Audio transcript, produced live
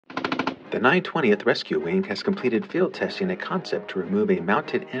The 920th Rescue Wing has completed field testing a concept to remove a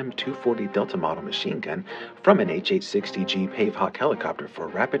mounted M240 Delta model machine gun from an HH-60G Pave Hawk helicopter for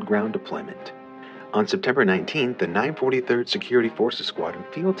rapid ground deployment. On September 19th, the 943rd Security Forces Squadron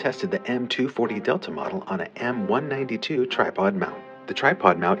field tested the M240 Delta model on a M192 tripod mount. The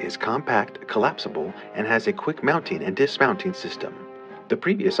tripod mount is compact, collapsible, and has a quick mounting and dismounting system. The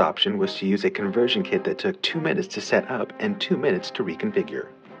previous option was to use a conversion kit that took 2 minutes to set up and 2 minutes to reconfigure.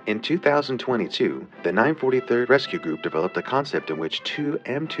 In 2022, the 943rd Rescue Group developed a concept in which two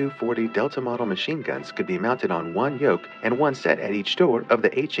M240 Delta model machine guns could be mounted on one yoke and one set at each door of the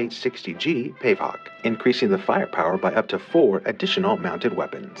HH-60G Pave Hawk, increasing the firepower by up to 4 additional mounted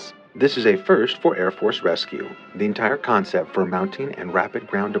weapons. This is a first for Air Force Rescue. The entire concept for mounting and rapid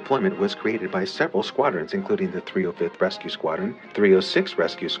ground deployment was created by several squadrons, including the 305th Rescue Squadron, 306th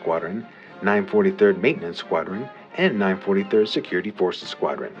Rescue Squadron, 943rd Maintenance Squadron, and 943rd Security Forces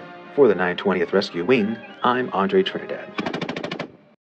Squadron. For the 920th Rescue Wing, I'm Andre Trinidad.